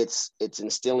 It's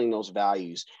instilling those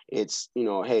values. It's,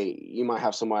 hey, you might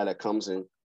have somebody that comes and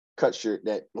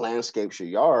that landscapes your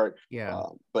yard. Yeah.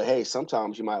 But hey,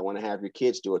 sometimes you might want to have your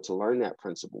kids do it to learn that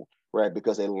principle, right?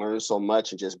 Because they learn so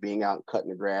much and just being out cutting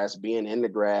the grass, being in the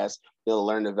grass, they'll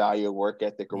learn the value of work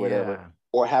ethic or whatever,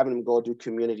 or having them go do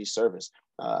community service.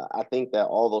 I think that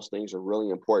all those things are really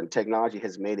important. Technology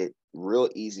has made it real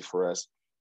easy for us.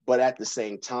 But at the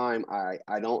same time,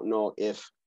 I don't know if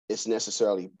it's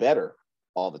necessarily better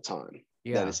all the time.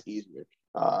 That it's easier.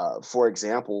 For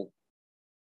example,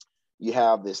 you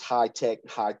have this high-tech,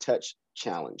 high-touch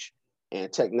challenge.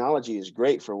 And technology is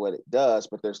great for what it does,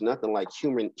 but there's nothing like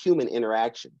human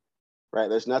interaction, right?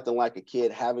 There's nothing like a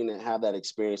kid having to have that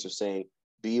experience of saying,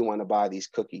 do you want to buy these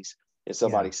cookies? And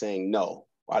somebody saying, no,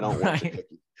 I don't want your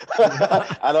cookie.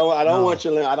 I don't want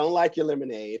your I don't like your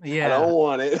lemonade. I don't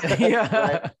want it.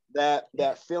 Right?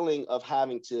 That feeling of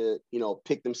having to,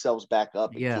 pick themselves back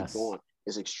up and keep going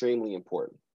is extremely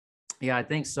important. Yeah, I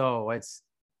think so.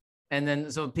 And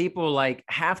then so people like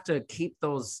have to keep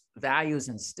those values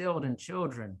instilled in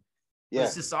children. Yeah.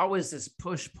 It's just always this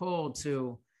push-pull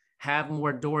to have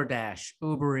more DoorDash,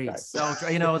 Uber Eats,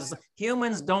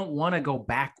 humans don't want to go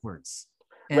backwards.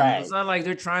 And it's not like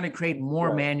they're trying to create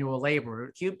more manual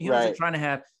labor. Humans are trying to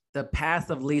have the path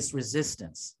of least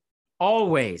resistance.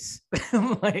 Always.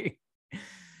 So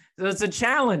it's a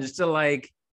challenge to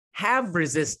have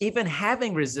even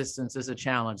having resistance is a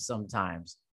challenge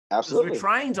sometimes. Absolutely. We're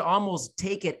trying to almost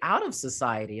take it out of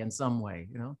society in some way,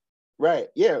 Right.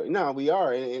 Yeah, no, we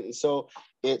are. And so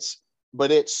it's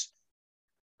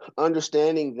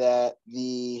understanding that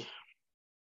we're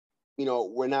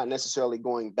not necessarily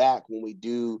going back when we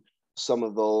do some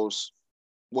of those,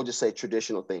 we'll just say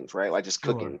traditional things, right? Like just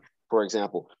cooking, for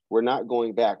example. We're not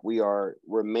going back. We're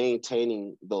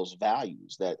maintaining those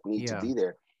values that need to be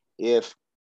there. If,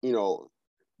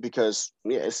 because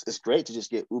it's great to just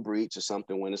get Uber Eats or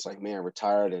something when it's like, man, we're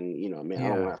tired and, I don't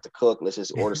want to have to cook. Let's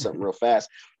just order something real fast.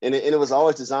 And it was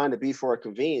always designed to be for a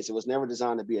convenience. It was never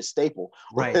designed to be a staple.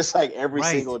 Right. It's like every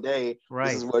single day,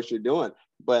 this is what you're doing.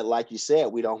 But like you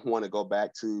said, we don't want to go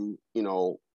back to,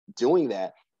 doing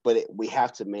that. But we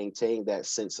have to maintain that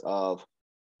sense of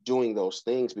doing those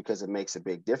things because it makes a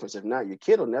big difference. If not, your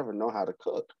kid will never know how to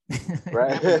cook.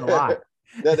 Right. A lot.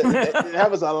 That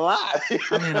was a lot.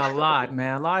 I mean, a lot,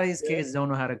 man. A lot of these kids don't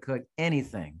know how to cook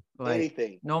anything.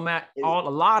 Anything. No matter a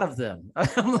lot of them.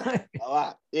 A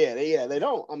lot. Yeah, they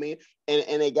don't. I mean,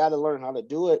 and they got to learn how to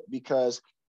do it because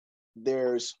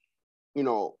there's,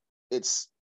 it's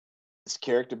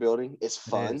character building. It's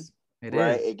fun. It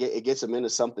right? is. It gets them into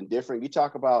something different. You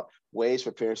talk about ways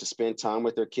for parents to spend time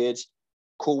with their kids.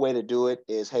 Cool way to do it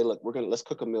is, hey, look, let's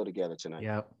cook a meal together tonight.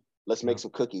 Yep. Let's make some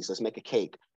cookies. Let's make a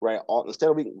cake, right? Instead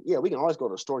of we can always go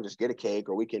to the store and just get a cake,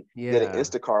 or we can get an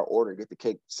Instacart order and get the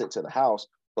cake sent to the house.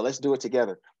 But let's do it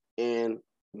together. And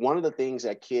one of the things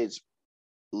that kids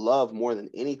love more than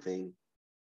anything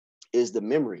is the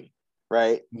memory,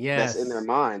 right? Yes. That's in their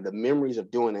mind, the memories of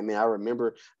doing it. I mean, I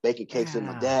remember baking cakes with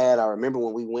my dad. I remember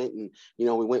when we went and,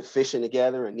 we went fishing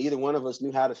together and neither one of us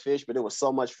knew how to fish, but it was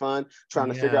so much fun trying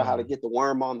to figure out how to get the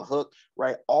worm on the hook,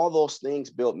 right? All those things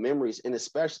build memories, and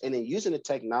especially, and then using the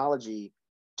technology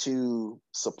to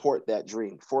support that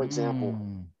dream. For example,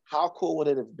 how cool would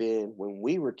it have been when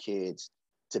we were kids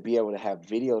to be able to have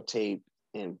videotape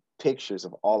and pictures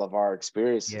of all of our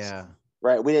experiences. Yeah.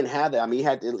 Right. We didn't have that. I mean, you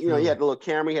had to, you know, you had the little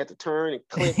camera, you had to turn and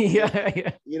click.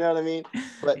 Yeah. You know what I mean?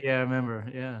 But yeah, I remember.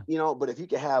 Yeah. you know, but if you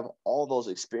could have all those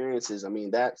experiences, I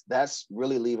mean, that's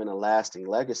really leaving a lasting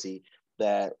legacy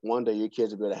that one day your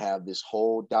kids will be able to have this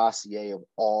whole dossier of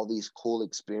all these cool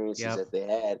experiences that they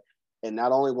had. And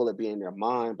not only will it be in their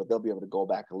mind, but they'll be able to go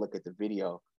back and look at the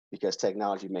video because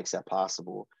technology makes that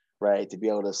possible, right? To be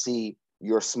able to see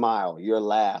your smile, your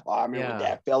laugh. Oh, I remember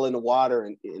Dad fell in the water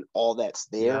and all that's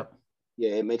there. Yep.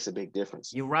 Yeah, it makes a big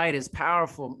difference. You're right. It's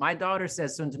powerful. My daughter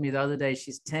said something to me the other day.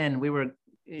 She's 10.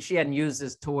 She hadn't used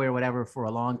this toy or whatever for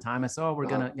a long time. I said, oh, we're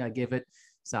going to give it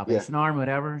Salvation Army,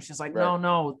 whatever. She's like,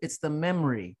 no, it's the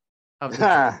memory of the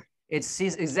kid. It's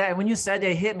exactly when you said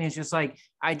they hit me. It's just like,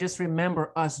 I just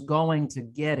remember us going to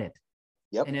get it.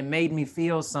 Yep. And it made me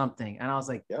feel something. And I was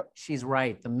like, she's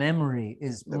right. The memory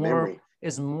is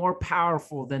more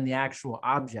powerful than the actual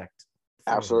object.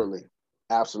 Absolutely.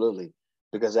 Absolutely.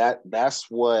 Because that's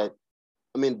what,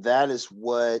 I mean, that is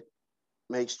what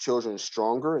makes children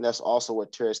stronger. And that's also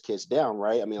what tears kids down,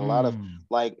 right? I mean, a lot of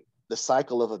like the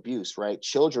cycle of abuse, right?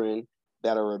 Children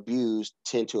that are abused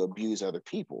tend to abuse other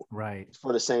people. Right.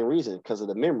 For the same reason, because of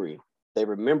the memory. They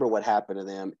remember what happened to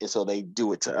them. And so they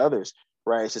do it to others,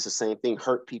 right? It's just the same thing.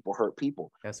 Hurt people hurt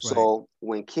people. That's right. So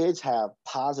when kids have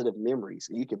positive memories,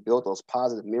 and you can build those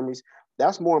positive memories,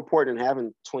 that's more important than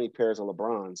having 20 pairs of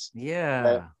LeBrons.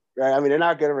 Yeah. Right. I mean, they're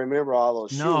not going to remember all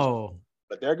those shoes,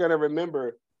 but they're going to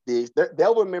remember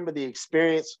they'll remember the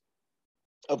experience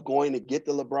of going to get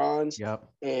the LeBrons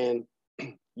and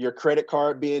your credit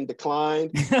card being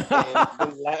declined and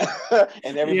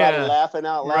everybody laughing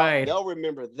out loud. Right. They'll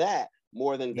remember that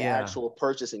more than the actual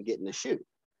purchase and getting the shoe.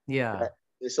 Yeah. Right?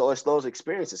 And so it's those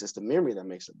experiences. It's the memory that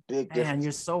makes a big difference. Man,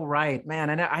 you're so right, man.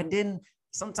 And I didn't,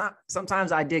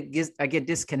 sometimes I get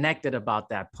disconnected about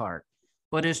that part.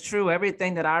 But it's true.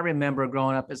 Everything that I remember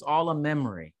growing up is all a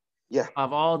memory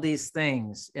of all these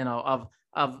things, you know,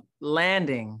 of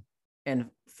landing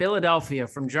in Philadelphia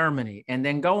from Germany and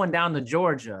then going down to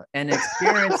Georgia and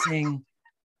experiencing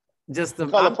just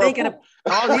I'm thinking of,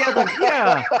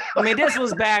 I mean, this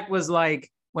was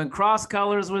like when Cross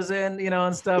Colors was in, you know,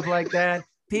 and stuff like that.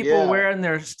 People wearing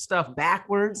their stuff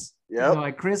backwards, you know,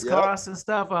 like crisscross and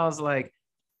stuff. I was like,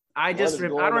 I don't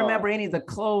remember any of the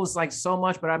clothes like so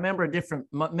much, but I remember different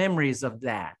memories of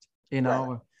that. You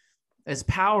know, it's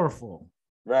powerful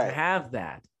to have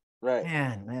that. Right,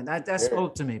 man, that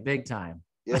spoke to me big time.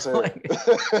 Yes, sir.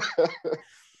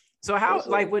 So how,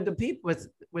 like, with the people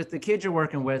with the kids you're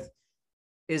working with,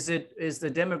 is the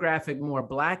demographic more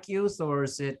Black youth or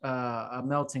is it a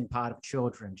melting pot of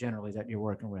children generally that you're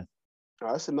working with?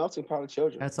 Oh, it's a melting pot of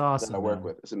children. That's awesome. That I work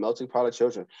with. It's a melting pot of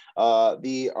children.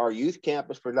 Our youth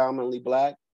camp is predominantly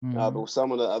Black, but with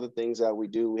some of the other things that we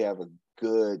do, we have a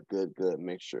good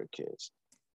mixture of kids.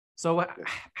 So,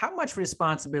 how much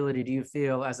responsibility do you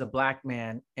feel as a Black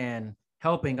man in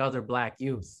helping other Black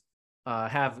youth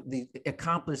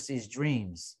accomplish these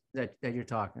dreams that you're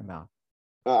talking about?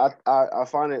 I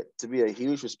find it to be a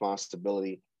huge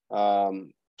responsibility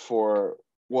for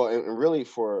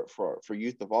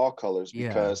youth of all colors,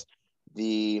 because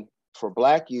for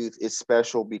Black youth, it's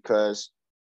special because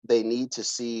they need to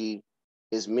see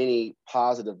as many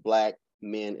positive Black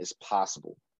men as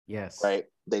possible. Yes. Right.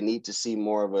 They need to see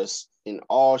more of us in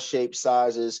all shapes,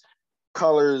 sizes,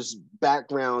 colors,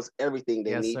 backgrounds, everything.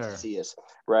 They need to see us.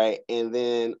 Right. And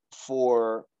then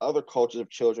for other cultures of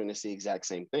children, it's the exact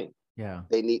same thing. Yeah.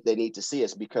 They need to see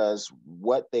us, because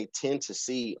what they tend to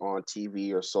see on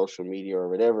TV or social media or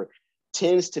whatever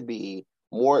tends to be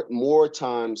more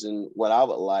times than what I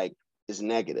would like is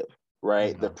negative,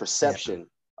 right? The perception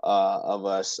of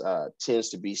us tends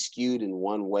to be skewed in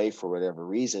one way for whatever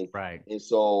reason. Right. And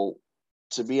so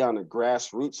to be on a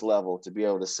grassroots level, to be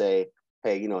able to say,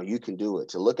 hey, you know, you can do it,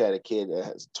 to look at a kid that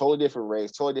has a totally different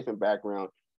race, totally different background,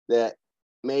 that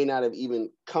may not have even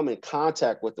come in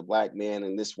contact with the Black man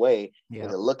in this way, and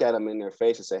to look at them in their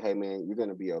face and say, hey, man, you're going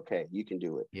to be okay. You can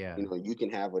do it. Yeah. You know, you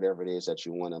can have whatever it is that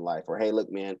you want in life. Or, hey,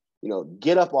 look, man, you know,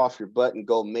 get up off your butt and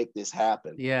go make this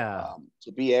happen. Yeah.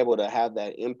 To be able to have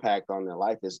that impact on their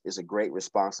life is a great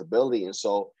responsibility. And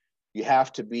so you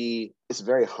have to be, it's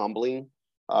very humbling,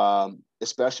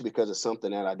 especially because it's something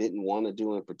that I didn't want to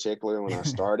do in particular when I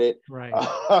started. Right.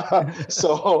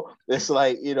 So it's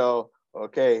like, you know,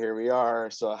 okay, here we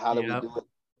are. So how do we do it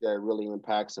that really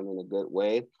impacts them in a good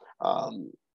way?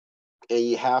 And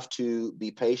you have to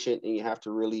be patient, and you have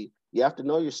to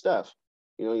know your stuff.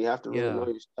 You know, you have to really know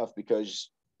your stuff, because,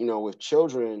 you know, with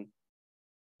children,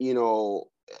 you know,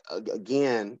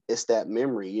 again, it's that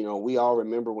memory. You know, we all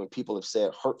remember when people have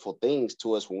said hurtful things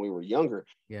to us when we were younger,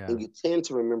 and you tend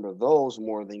to remember those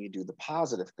more than you do the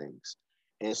positive things.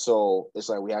 And so it's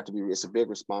like we have to be, it's a big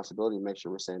responsibility to make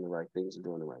sure we're saying the right things and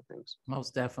doing the right things.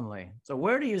 Most definitely. So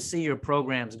where do you see your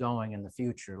programs going in the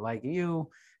future? Like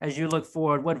as you look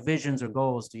forward, what visions or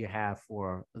goals do you have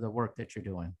for the work that you're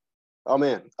doing? Oh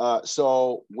man.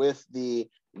 So with the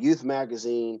youth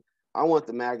magazine, I want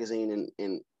the magazine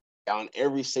in on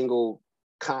every single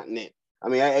continent. I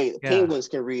mean, hey, penguins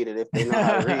can read it if they know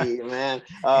how to read, man.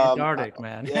 Antarctic,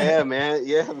 man. Yeah, man.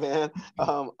 Yeah, man.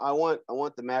 I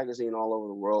want the magazine all over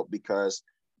the world because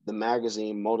the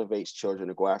magazine motivates children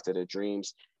to go after their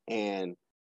dreams. And,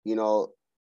 you know,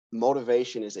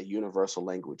 motivation is a universal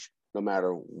language. No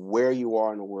matter where you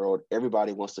are in the world,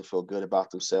 everybody wants to feel good about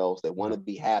themselves. They want to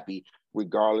be happy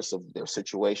regardless of their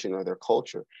situation or their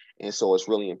culture. And so it's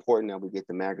really important that we get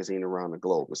the magazine around the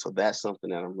globe. And so that's something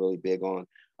that I'm really big on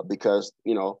because,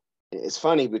 you know, it's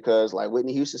funny because like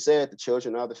Whitney Houston said, the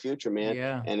children are the future, man.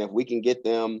 Yeah. And if we can get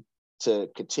them to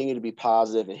continue to be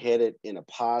positive and headed in a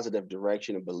positive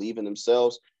direction and believe in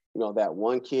themselves, you know, that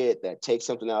one kid that takes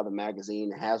something out of the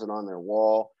magazine and has it on their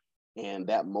wall, and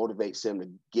that motivates them to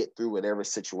get through whatever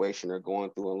situation they're going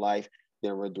through in life,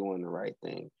 then we're doing the right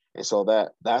thing. And so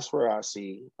that's where I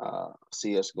see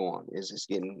us going, is just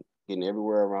getting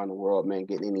everywhere around the world, man,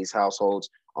 getting in these households,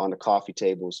 on the coffee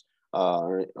tables,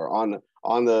 or on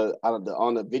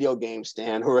the video game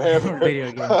stand or wherever.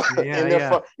 Video games.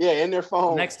 In their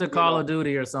phone. Next to Call of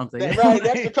Duty or something. Right,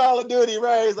 next to Call of Duty,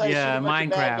 right? It's like Minecraft.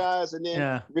 Bad guys and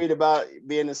then read about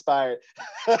being inspired.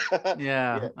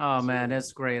 Oh man,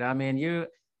 that's great. I mean, you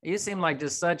seem like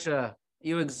just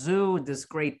you exude this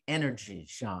great energy,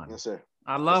 Sean. Yes, sir.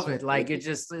 I love it. Like it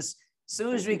just as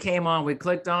soon as we came on, we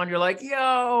clicked on, you're like,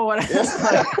 yo,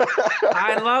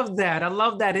 I love that. I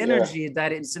love that energy,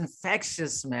 that it's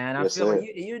infectious, man. I feel like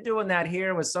you're doing that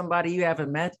here with somebody you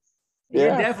haven't met. You're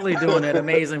definitely doing it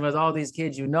amazing with all these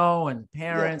kids, you know, and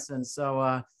parents. And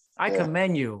so I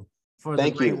commend you for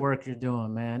the great work you're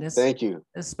doing, man. Thank you.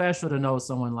 It's special to know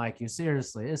someone like you.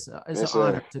 Seriously, it's an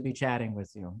honor to be chatting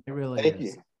with you. It really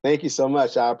is. Thank you so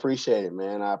much. I appreciate it,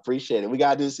 man. I appreciate it. We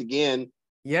got to do this again.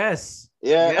 Yes.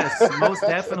 Yeah. Yes, most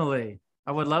definitely.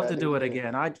 I would love to do it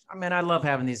again. I mean, I love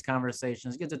having these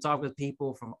conversations. Get to talk with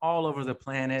people from all over the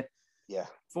planet. Yeah.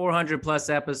 400 plus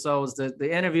episodes.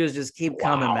 The interviews just keep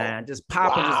coming, man. Just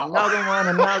popping, just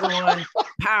another one.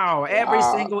 Pow. Every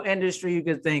single industry you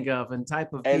could think of and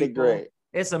type of people. Great.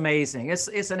 It's amazing.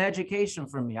 It's an education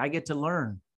for me. I get to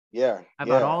learn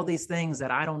about all these things that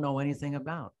I don't know anything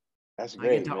about. That's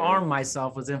great. I get to arm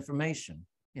myself with information.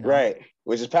 You know? Right.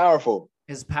 Which is powerful.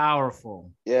 It's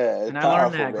powerful. Yeah. And I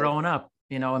learned that growing up,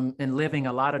 you know, and living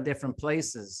a lot of different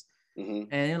places.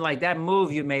 Mm-hmm. And like that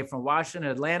move you made from Washington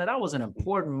to Atlanta, that was an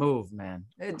important move, man.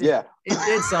 It did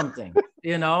something,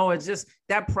 you know. It's just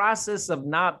that process of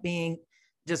not being,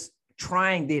 just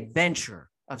trying the adventure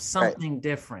of something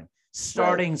different,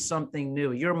 starting something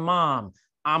new. Your mom,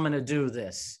 I'm going to do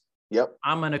this. Yep.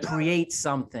 I'm going to create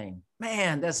something.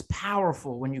 Man, that's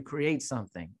powerful when you create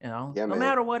something, you know, no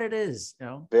matter what it is, you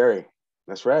know. Very.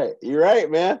 That's right. You're right,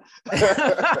 man.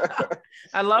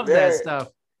 I love that stuff.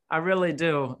 I really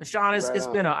do. Sean, it's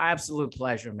been an absolute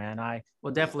pleasure, man. I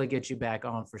will definitely get you back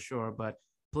on for sure. But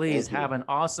please have an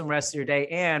awesome rest of your day.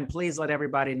 And please let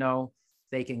everybody know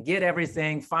they can get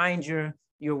everything, find your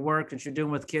work that you're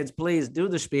doing with kids. Please do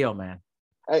the spiel, man.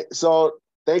 Hey, so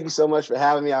thank you so much for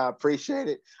having me. I appreciate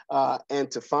it. And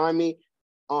to find me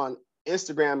on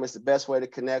Instagram is the best way to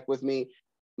connect with me.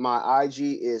 My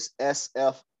IG is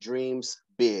SF Dreams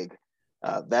Big.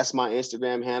 That's my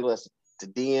Instagram handle. That's to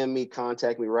DM me,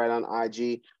 contact me right on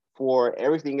IG. For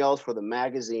everything else, for the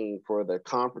magazine, for the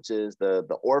conferences, the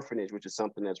orphanage, which is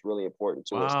something that's really important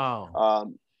to us.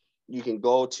 You can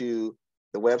go to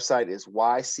the website is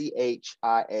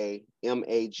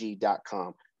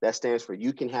YCHIAMAG.com. That stands for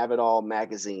You Can Have It All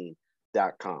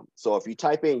Magazine.com. So if you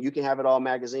type in You Can Have It All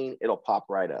Magazine, it'll pop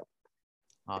right up.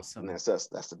 Awesome. And that's us.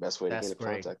 That's the best way to get in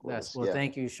contact with us. Well,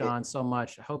 thank you, Sean, so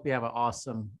much. I hope you have an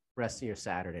awesome rest of your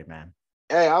Saturday, man.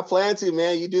 Hey, I plan to,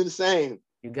 man. You do the same.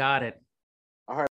 You got it.